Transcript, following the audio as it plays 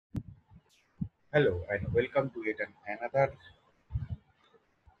Hello and welcome to yet another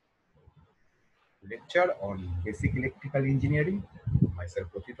lecture on basic electrical engineering. Myself,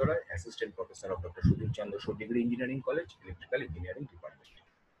 Prathita Roy, Assistant Professor of Dr. Sudhir Chandra Degree Engineering College, Electrical Engineering Department.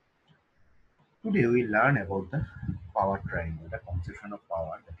 Today we learn about the power triangle, the conception of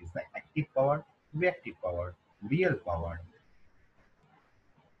power, that is the active power, reactive power, real power,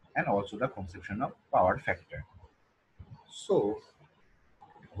 and also the conception of power factor. So,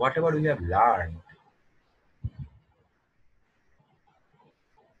 whatever we have learned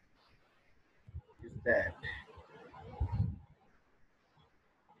is that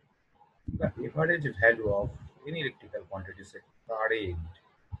the average value of any electrical quantity, say current,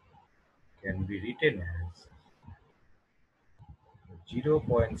 can be written as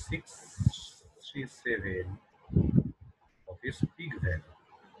 0.637 of its peak value,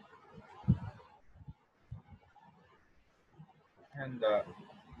 and the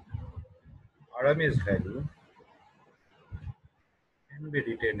RMS value can be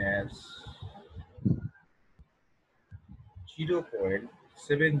written as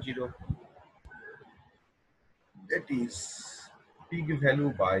 0.70, that is peak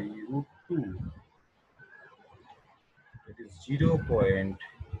value by root 2, that is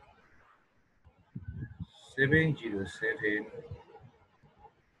 0.707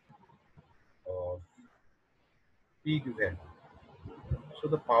 of peak value. So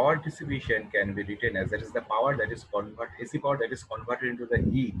the power dissipation can be written as, that is the power that is AC power that is converted into the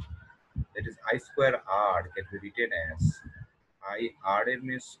heat, that is I square R, can be written as I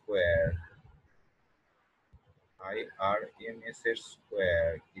RMS square IRMS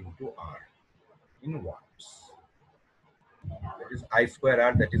square into R in watts. That is I square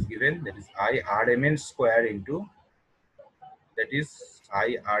R, that is given, that is IRMS square into, that is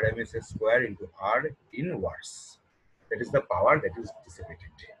IRMS square into R in watts. That is the power that is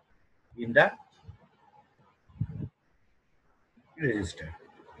dissipated in the resistor.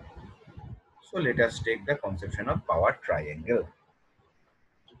 So let us take the conception of power triangle.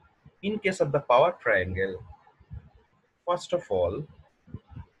 In case of the power triangle, first of all,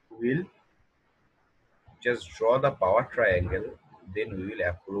 we'll just draw the power triangle, then we will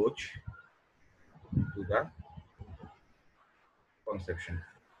approach to the conception.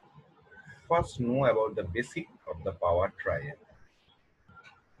 First, know about the basic of the power triangle.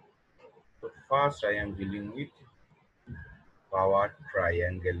 So first I am dealing with power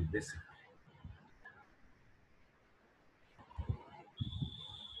triangle basic.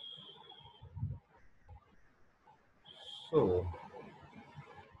 So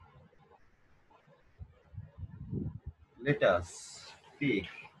let us take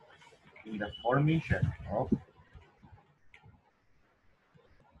in the formation of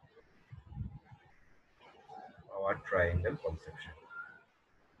power triangle conception.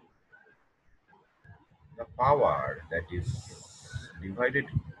 The power that is divided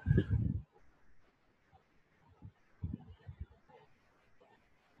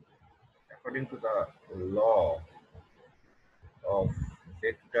according to the law of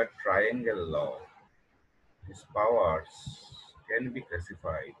vector triangle law, these powers can be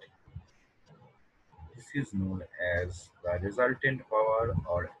classified. This is known as the resultant power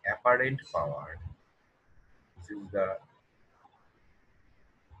or apparent power. This is the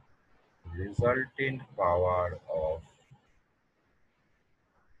resultant power of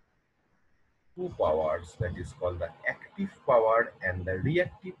two powers, that is called the active power and the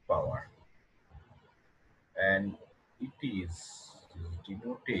reactive power, and it is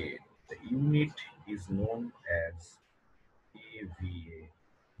denoted, the unit is known as AVA.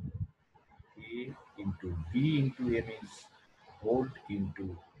 A into V into M is volt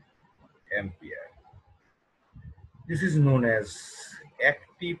into ampere. This is known as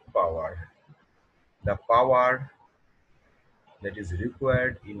active power, the power that is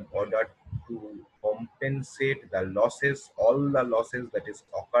required in order to compensate the losses, all the losses that is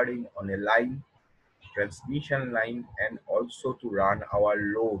occurring on a line, transmission line, and also to run our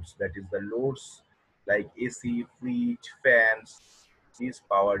loads, that is the loads like AC, fridge, fans. This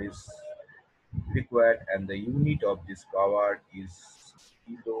power is required, and the unit of this power is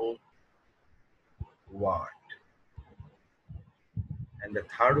kilowatt. And the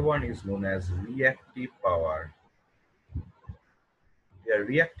third one is known as reactive power. The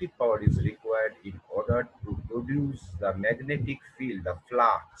reactive power is required in order to produce the magnetic field, the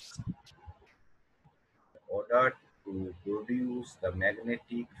flux. In order to produce the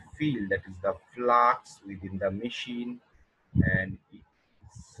magnetic field, that is the flux within the machine, and it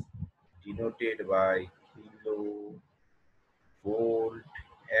is denoted by kilovolt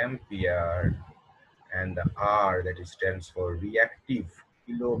ampere, and the R, that is stands for reactive.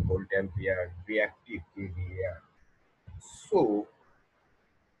 kilovolt ampere reactive kVAr. So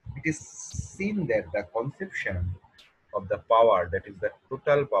it is seen that the conception of the power, that is the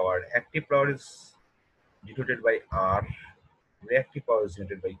total power, active power is denoted by R, reactive power is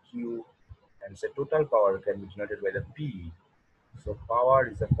denoted by Q, and the total power can be denoted by the P. So power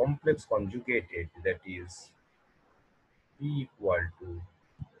is a complex conjugated, that is P equal to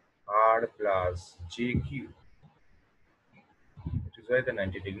R plus JQ. That is why the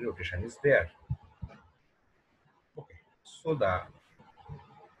 90-degree rotation is there. Okay. So the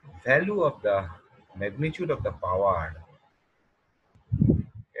value of the magnitude of the power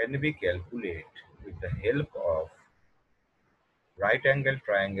can be calculated with the help of right angle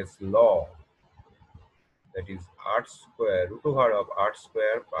triangle's law, that is r square root over of r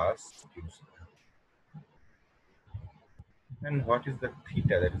square plus q square. And what is the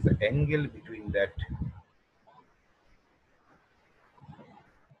theta? That is the angle between that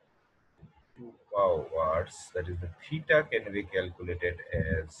two powers. That is the theta can be calculated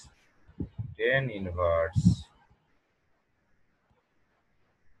as tan inverse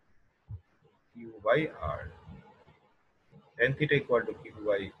q by r. Tan theta equal to q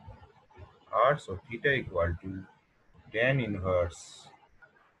by r, so theta equal to tan inverse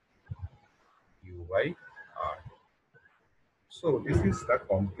q by r. So this is the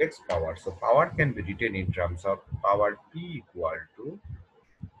complex power. So power can be written in terms of power P equal to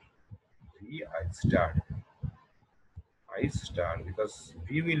V I star. I star, because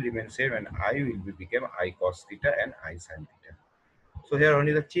V will remain same and I will be become I cos theta and I sin theta. So here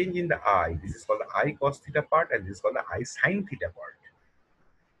only the change in the I. This is called the I cos theta part and this is called the I sin theta part.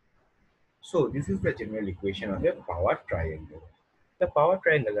 So this is the general equation of the power triangle. The power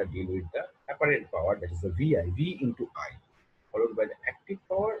triangle are deal with the apparent power, that is the VI, V into I, followed by the active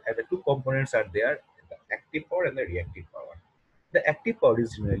power, and the two components are there, the active power and the reactive power. The active power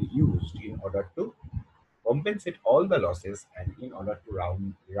is generally used in order to compensate all the losses and in order to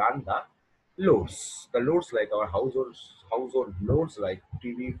run the loads. The loads like our household loads like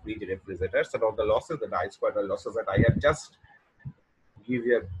TV, fridge, refrigerators, and all the losses that I squared the losses that I have just give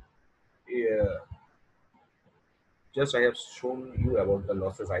you a just I have shown you about the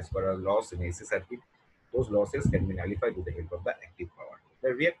losses I square loss in AC circuit. Those losses can be nullified with the help of the active power.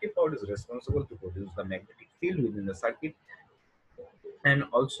 The reactive power is responsible to produce the magnetic field within the circuit, and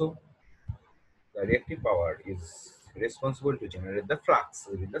also the reactive power is responsible to generate the flux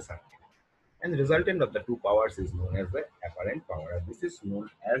within the circuit. And the resultant of the two powers is known as the apparent power. And this is known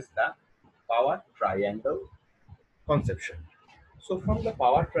as the power triangle conception. So from the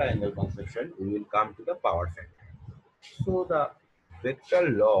power triangle conception, we will come to the power factor. So the vector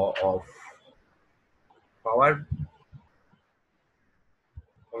law of power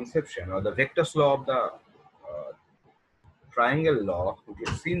conception, or the vector's law of the triangle law, we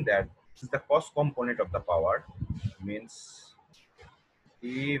have seen that this is the cost component of the power, means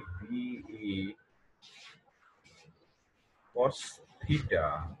AVA cos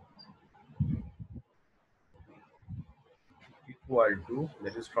theta equal to,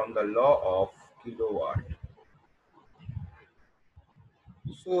 that is from the law of kilowatt.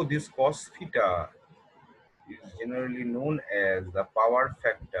 So this cos theta is generally known as the power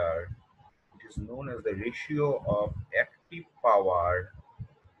factor. It is known as the ratio of active power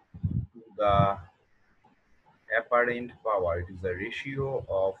to the apparent power. It is the ratio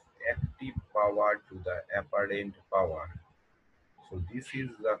of active power to the apparent power. So this is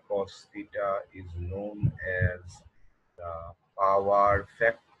the cos theta is known as the power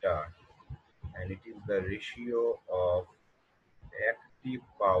factor, and it is the ratio of active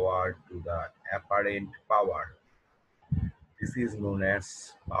power to the apparent power. This is known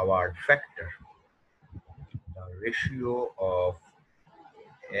as power factor, the ratio of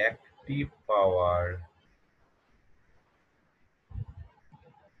active power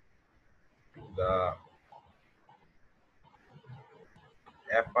to the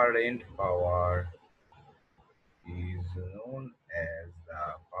apparent power is known as the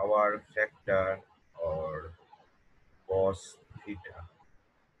power factor or cos theta.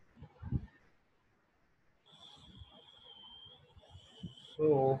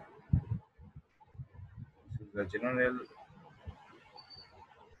 So this is the general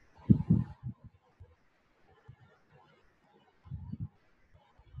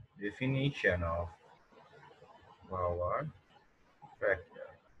definition of power factor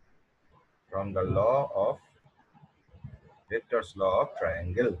from the law of Vector's law of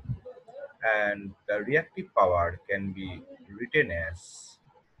triangle. And the reactive power can be written as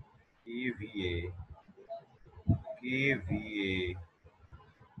kVA, kVA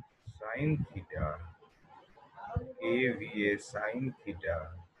sin theta AVA sine theta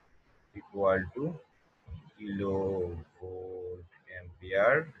equal to kilovolt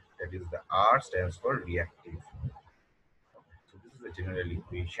ampere. That is the R stands for reactive. So this is the general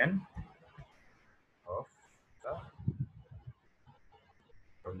equation of the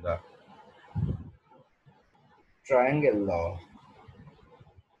from the triangle law.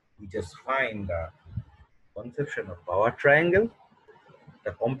 We just find the conception of power triangle,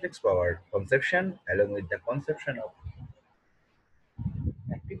 the complex power conception, along with the conception of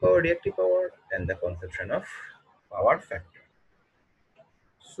active power, reactive power, and the conception of power factor.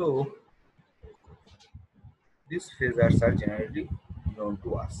 So these phasors are generally known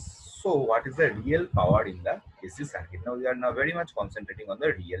to us. So what is the real power in the AC circuit? Now we are now very much concentrating on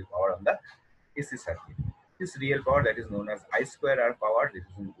the real power on the AC circuit. This real power that is known as I square R power, this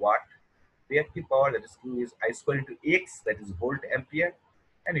is in watt. Reactive power, that is Q, is I square into X, that is volt ampere,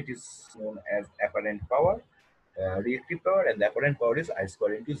 and it is known as apparent power. Reactive power, and the apparent power is I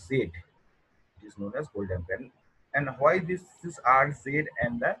square into Z. It is known as volt ampere. And why this is R, Z,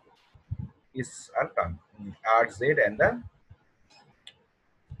 and the is are come R, Z, and the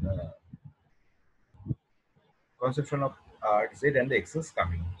uh, conception of R, Z, and the X is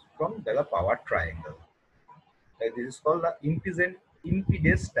coming from the power triangle. Like this is called the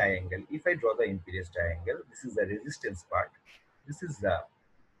impedance triangle. If I draw the impedance triangle, this is the resistance part, this is the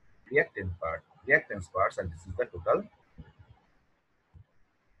reactance parts, and this is the total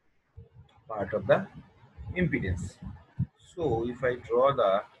part of the impedance. So if I draw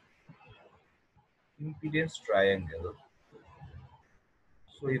the impedance triangle,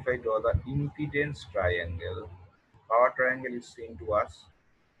 power triangle is seen to us.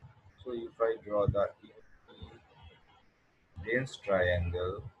 So if I draw the impedance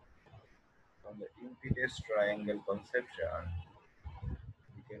triangle from the impedance triangle conception,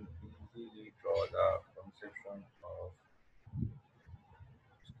 we can easily draw the conception of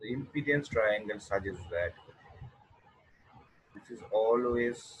the impedance triangle suggests that this is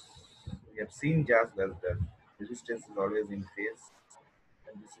always, we have seen just that the resistance is always in phase,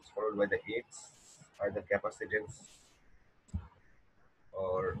 and this is followed by the X or the capacitance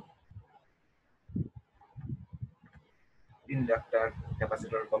or inductor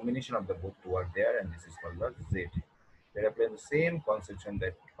capacitor combination of the both two are there, and this is called the Z. We are applying the same conception,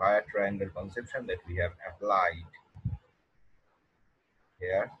 that fire triangle conception that we have applied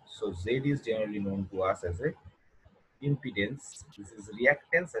here. So Z is generally known to us as a impedance, this is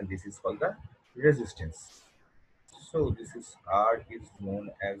reactance, and this is called the resistance. So this is R is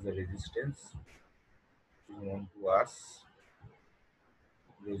known as the resistance, is known to us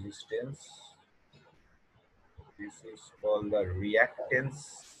resistance. This is called the reactance,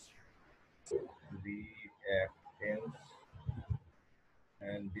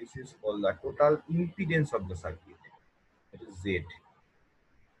 and this is called the total impedance of the circuit. That is Z.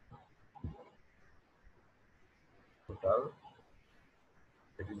 Total,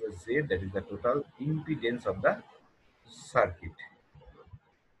 that is the Z, that is the total impedance of the circuit.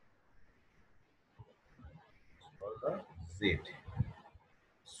 It's called the Z.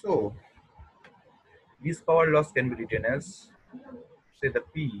 So this power loss can be written as, say, the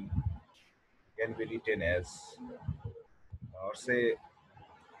P can be written as, or say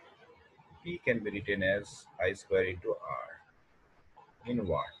P can be written as I square into R in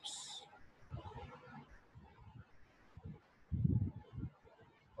watts.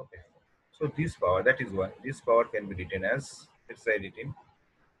 Okay. So this power, that is one. This power can be written as, let's write it in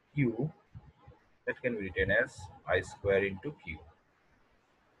Q. That can be written as I square into Q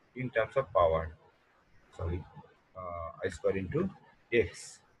in terms of power. Sorry, I square into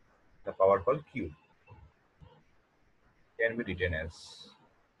X. The power called Q can be written as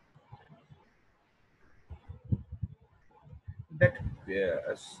that.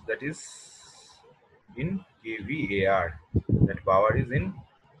 That is in kVAR. That power is in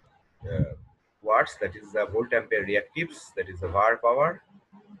watts. That is the volt ampere reactives. That is the var power.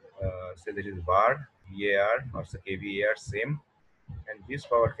 Say that is var, VAR, or say kVAR, same. And this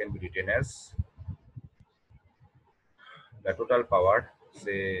power can be written as the total power.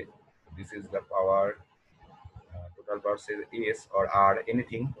 Say this is the power, total power, say S or R,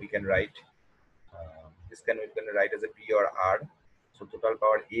 anything we can write. This can we can write as a P or R. So total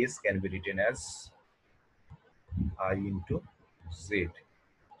power S can be written as I into Z.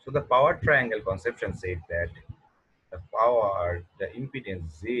 So the power triangle conception said that the power, the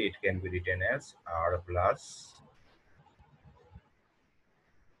impedance Z can be written as R plus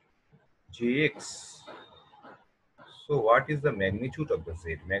Jx. So what is the magnitude of the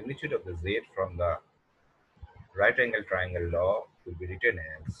Z? Magnitude of the Z from the right angle triangle law will be written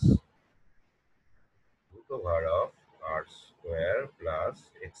as over of r square plus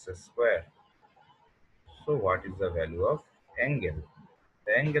x square. So what is the value of angle?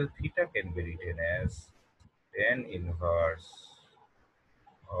 The angle theta can be written as tan inverse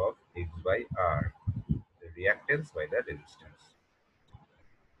of x by r, the reactance by the resistance.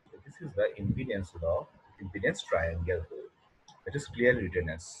 So this is the impedance law, impedance triangle. That is clearly written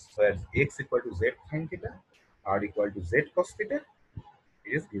as, where x equal to z sin theta, r equal to z cos theta.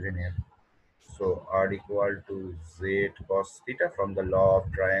 It is given here. So r equal to z cos theta from the law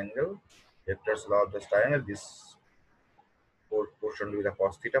of triangle, vector's law of the triangle. This portion will be the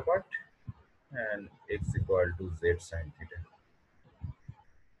cos theta part, and x equal to z sin theta.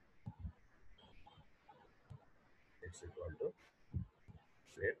 X equal to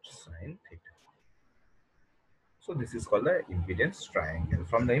z sin theta. So this is called the impedance triangle.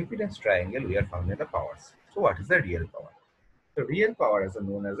 From the impedance triangle, we are finding the powers. So what is the real power? The real power is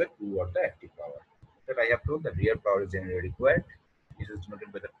known as the 2 or the active power. That I have told the real power is generally required. It is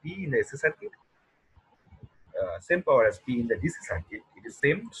denoted by the P in the AC circuit. Same power as P in the DC circuit. It is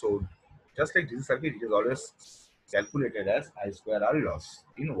same. So just like DC circuit, it is always calculated as I square R loss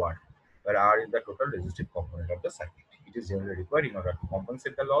in watt, where R is the total resistive component of the circuit. It is generally required in order to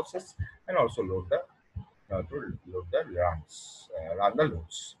compensate the losses and also to load the run the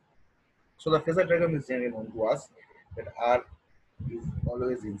loads. So the phasor diagram is generally known to us that R is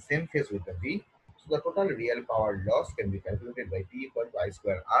always in same phase with the V. So the total real power loss can be calculated by P equal to I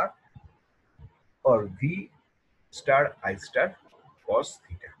square R or V star I star cos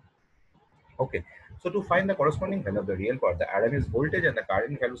theta. Okay. So to find the corresponding value of the real power, the RMS voltage and the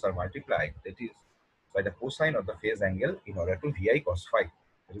current values are multiplied, that is by the cosine of the phase angle in order to VI cos phi.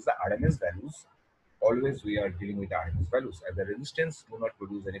 That is the RMS values. Always we are dealing with RMS values, and the resistance do not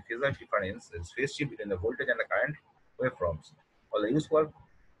produce any phasor difference. There is phase shift between the voltage and the current waveforms. All the useful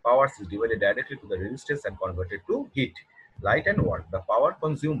powers is divided directly to the resistance and converted to heat, light and work. The power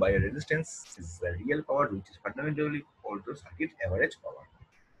consumed by a resistance is the real power, which is fundamentally called the circuit average power.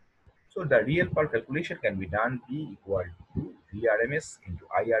 So the real power calculation can be done P equal to Vrms into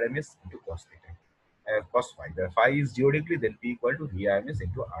Irms into cos theta. Cos phi. The phi is zero degree, then P equal to Vrms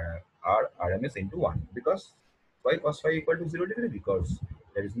into Rms into 1. Because why cos phi equal to 0 degree? Because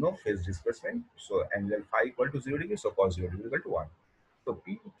there is no phase displacement. So angle phi equal to 0 degree, so cos 0 degree equal to 1. So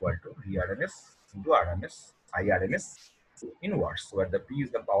P equal to Vrms into Rms, Irms in watts, where the P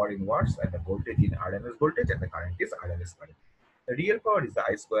is the power in watts and the voltage in RMS voltage and the current is RMS current. The real power is the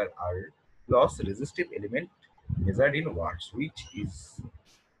I square R plus resistive element measured in watts, which is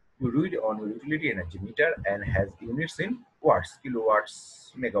you read on your utility energy meter and has units in watts,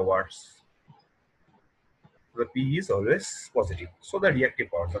 kilowatts, megawatts. The P is always positive. So the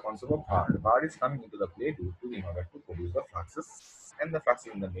reactive power, the concept of R. The power is coming into the play due to in order to produce the fluxes and the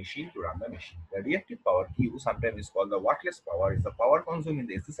fluxes in the machine to run the machine. The reactive power Q, sometimes is called the wattless power, is the power consumed in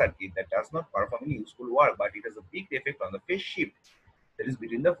the AC circuit that does not perform any useful work, but it has a big effect on the phase shift that is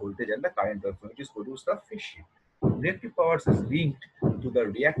between the voltage and the current wave, which is produced the phase shift. Reactive powers is linked to the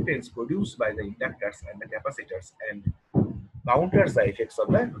reactance produced by the inductors and the capacitors and counters the effects of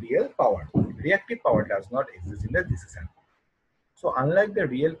the real power. Reactive power does not exist in the DC circuit. So unlike the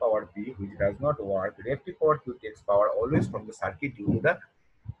real power P, which does not work, reactive power Q takes power always from the circuit due to the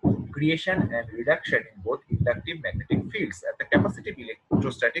creation and reduction in both inductive magnetic fields and the capacitive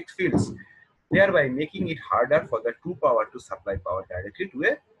electrostatic fields, thereby making it harder for the true power to supply power directly to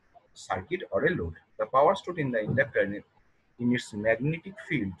a circuit or a load. The power stored in the inductor in its magnetic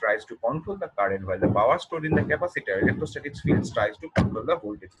field tries to control the current, while the power stored in the capacitor electrostatic field tries to control the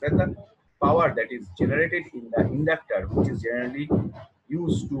voltage. Then the power that is generated in the inductor, which is generally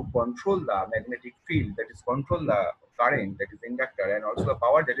used to control the magnetic field, that is control the current, that is inductor, and also the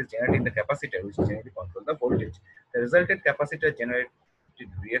power that is generated in the capacitor, which is generally control the voltage. The resultant capacitor generated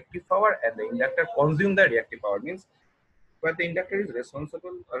reactive power and the inductor consume the reactive power, means where the inductor is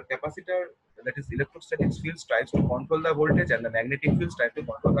responsible or capacitor, that is electrostatic field, tries to control the voltage and the magnetic field tries to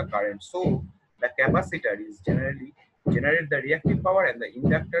control the current. So the capacitor is generally generate the reactive power and the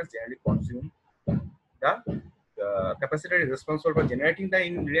inductors generally consume the capacitor is responsible for generating the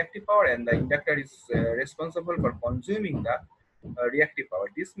reactive power and the inductor is responsible for consuming the reactive power.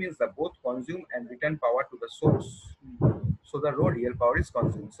 This means that both consume and return power to the source. So the raw real power is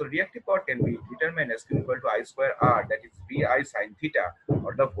consumed. So reactive power can be determined as Q equal to I square R, that is VI sin theta,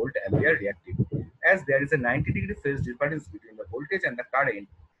 or the volt ampere reactive. As there is a 90-degree phase difference between the voltage and the current,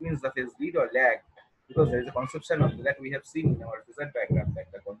 means the phase lead or lag, because there is a conception of that we have seen in our phasor diagram, that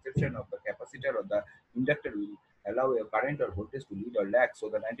the conception of the capacitor or the inductor will allow a current or voltage to lead or lag. So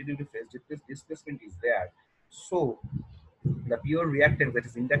the 90-degree phase displacement is there. So The pure reactance, that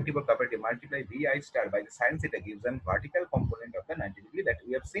is inductive property, multiply Vi star by the sin theta gives an vertical component of the 90 degree that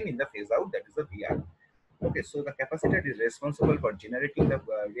we have seen in the phase out, that is the VR. Okay, so the capacitor is responsible for generating the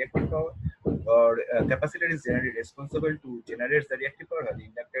reactive power, or capacitor is generally responsible to generate the reactive power, and the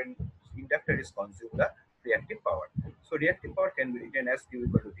inductor is consume the reactive power. So reactive power can be written as Q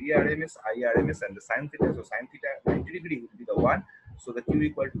equal to Vrms, Irms, and the sin theta. So sin theta 90 degree will be the one. So the Q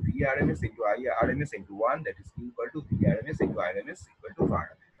equal to Vrms into Irms into 1, that is Q equal to Vrms into Irms equal to 1.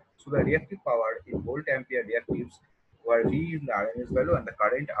 So the reactive power in volt ampere reactives, where V is the RMS value and the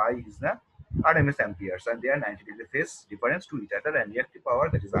current I is the RMS amperes, and they are 90 degree phase difference to each other, and reactive power,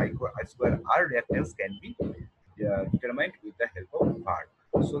 that is I square R reactance, can be determined with the help of R.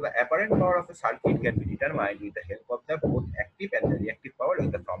 So the apparent power of a circuit can be determined with the help of the both active and the reactive power in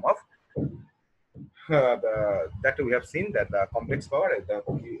the form of that we have seen that the complex power,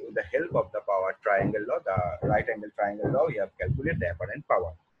 the help of the power triangle law, the right angle triangle law, we have calculated the apparent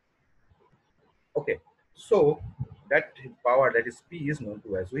power. Okay, so that power, that is P, is known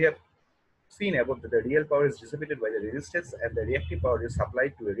to us. We have seen above that the real power is dissipated by the resistance and the reactive power is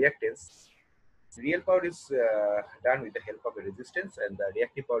supplied to a reactance. Real power is done with the help of a resistance, and the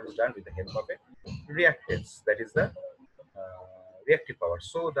reactive power is done with the help of a reactance, that is the reactive power.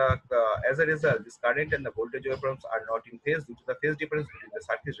 So the as a result, this current and the voltage waveforms are not in phase due to the phase difference between the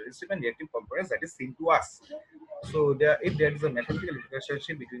circuit's resistive and reactive components that is seen to us. So there, if there is a mathematical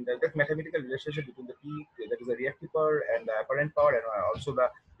relationship between that mathematical relationship between the P, that is the reactive power, and the apparent power, and also the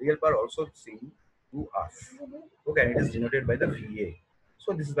real power also seen to us. Okay, and it is denoted by the VA.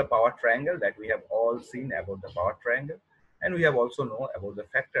 So this is the power triangle that we have all seen about the power triangle, and we have also know about the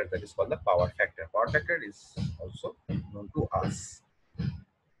factor that is called the power factor. Power factor is also known to us,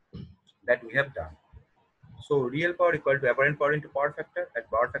 that we have done. So real power equal to apparent power into power factor, and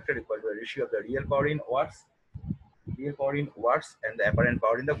power factor equal to a ratio of the real power in watts and the apparent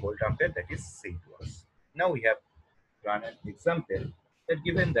power in the volt ampere, that is seen to us. Now we have run an example that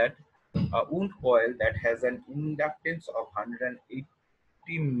given that a wound coil that has an inductance of 180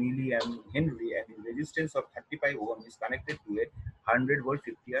 milliamp Henry and a resistance of 35 ohm is connected to a 100 volt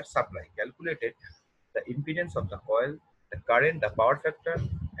 50 amp supply. Calculated the impedance of the coil, the current, the power factor,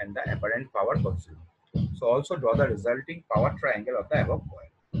 and the apparent power consumed. So also draw the resulting power triangle of the above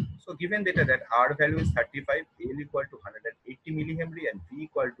coil. So given data that R value is 35, L equal to 180 millihenry, and V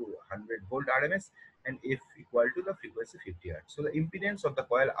equal to 100 volt RMS, and F equal to the frequency 50 hertz. So the impedance of the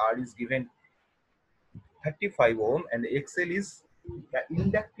coil R is given 35 ohm, and the XL is the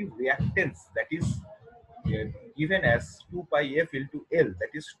inductive reactance, that is uh, given as 2 pi f into L, that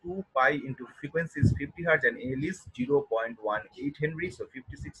is 2 pi into frequency is 50 hertz, and L is 0.18 Henry, so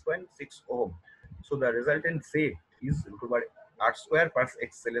 56.6 ohm. So the resultant Z is root over R square plus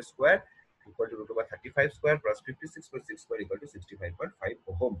XL square equal to root over 35 square plus 56.6 square equal to 65.5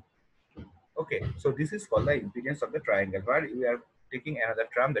 ohm. Okay, so this is called the impedance of the triangle, where we are taking another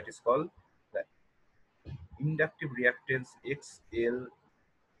term that is called the inductive reactance XL,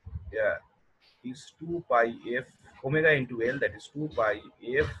 yeah, is 2 pi f omega into L, that is 2 pi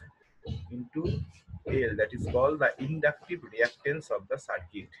f into L, that is called the inductive reactance of the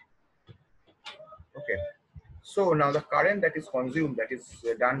circuit. Okay, so now the current that is consumed, that is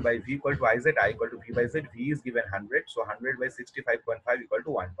done by V equal to I Z, I equal to V by Z. V is given 100, so 100 by 65.5 equal to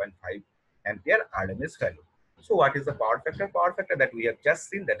 1.5 ampere RMS value. So what is the power factor? Power factor that we have just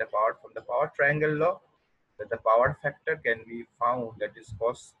seen, that the power from the power triangle law, that the power factor can be found, that is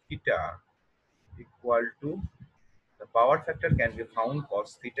cos theta equal to, the power factor can be found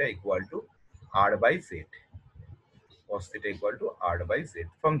cos theta equal to R by Z. Cos theta equal to R by Z.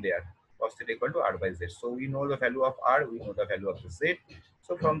 From there, cos theta equal to R by Z. So we know the value of R, we know the value of the Z.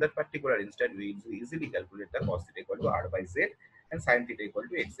 So from that particular instant, we easily calculate the cos theta equal to R by Z and sin theta equal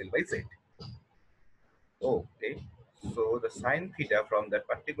to XL by Z. Okay. So the sin theta from that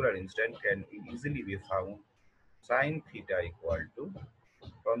particular instant can easily be found sin theta equal to,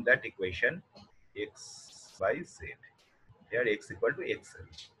 from that equation, X by Z. Here X equal to XL.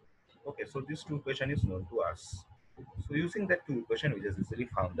 Okay, so this two equation is known to us. So using that two equation, we just easily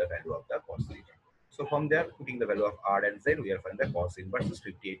found the value of the cos theta. So from there, putting the value of R and Z, we are finding the cos inverse is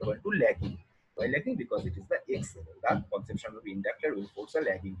 58.2 lagging. Why lagging? Because it is the X level. The conception of the inductor will force a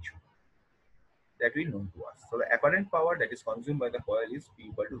lagging issue that will known to us. So the apparent power that is consumed by the coil is P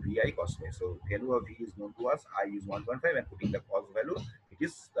equal to VI cos phi. So value of V is known to us, I is 1.5, and putting the cos value, it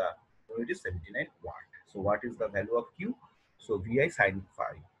is the unit is 79 watt. So what is the value of Q? So VI sin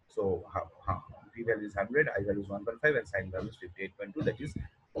phi. So V value is 100, I value is 1.5, and sin value is 58.2, that is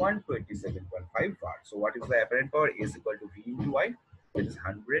 127.5 watt. So what is the apparent power? is equal to V into I, that is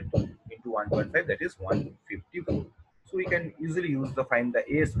 100 into 1.5, that is 150 volt. So we can easily use the find the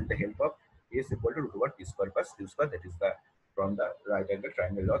AS with the help of AS equal to root over T square plus Q square. That is the from the right angle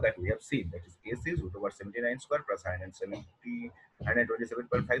triangle law that we have seen. That is AS is root over 79 square plus 170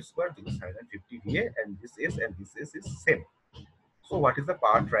 127.5 square. This is 150 VA, and this is same. So what is the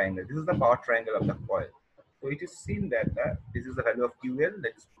power triangle? This is the power triangle of the coil. So it is seen that this is the value of QL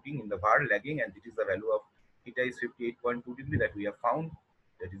that is putting in the var lagging, and this is the value of theta is 58.2 degree that we have found.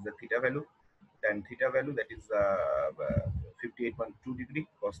 That is the theta value, and theta value that is 58.2 degree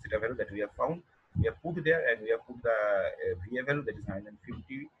cos theta value that we have found. We have put there, and we have put the VA value that is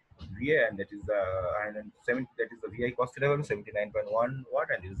 150 VA, and that is 170, that is the VI cos theta value 79.1 watt,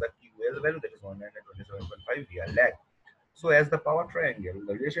 and this is the QL value that is 127.5 VA lag. So as the power triangle,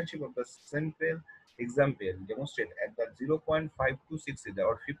 the relationship of the simple example demonstrate at the 0.526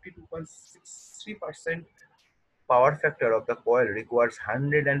 or 52.63% power factor of the coil requires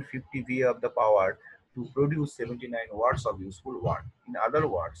 150 VA of the power to produce 79 watts of useful watt. In other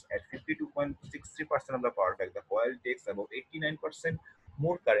words, at 52.63% of the power factor, the coil takes about 89%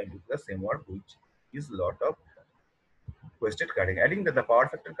 more current with the same work, which is lot of wasted current. Adding that the power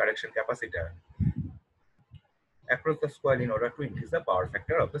factor correction capacitor across the coil in order to increase the power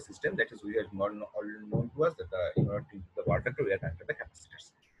factor of the system. That is, we are known to us that in order to increase the power factor, we are connected the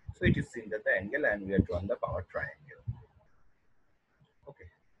capacitors. So it is seen that the angle, and we are drawn the power triangle. Okay.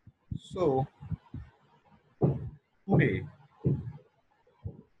 So today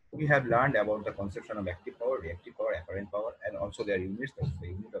we have learned about the conception of active power, reactive power, apparent power, and also their units. That is, the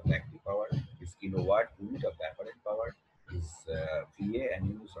unit of the active power is kilowatt, unit of the apparent power is VA, and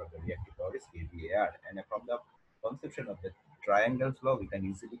units of the reactive power is kVAR. And from the conception of the triangles law, we can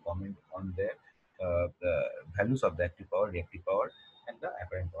easily comment on the values of the active power, reactive power, and the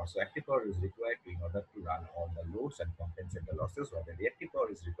apparent power. So active power is required in order to run all the loads and compensate the losses, while the reactive power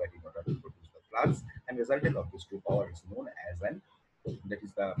is required in order to produce the flux, and resultant of these two power is known as an that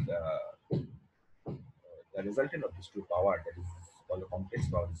is the resultant of these two power, that is called the complex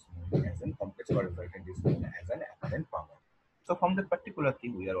power, is known as an complex power resultant is known as an apparent power. So from that particular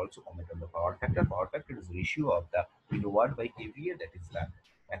thing, we are also comment on the power factor. Power factor is ratio of the kilowatt by kVA, that is the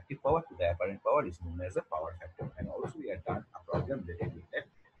active power to the apparent power, is known as a power factor. And also we have done a problem related with that.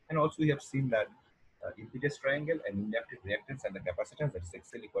 And also we have seen that impedance triangle and inductive reactance and the capacitance, that is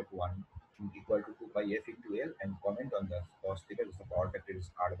XL equal to 1 equal to 2 pi F into L, and comment on the cos theta is the power factor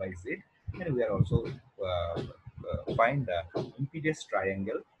is R by Z. And we are also find the impedance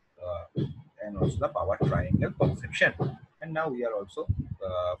triangle and also the power triangle conception. And now we are also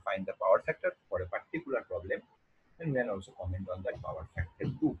find the power factor for a particular problem, and we can also comment on that power factor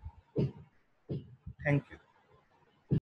too.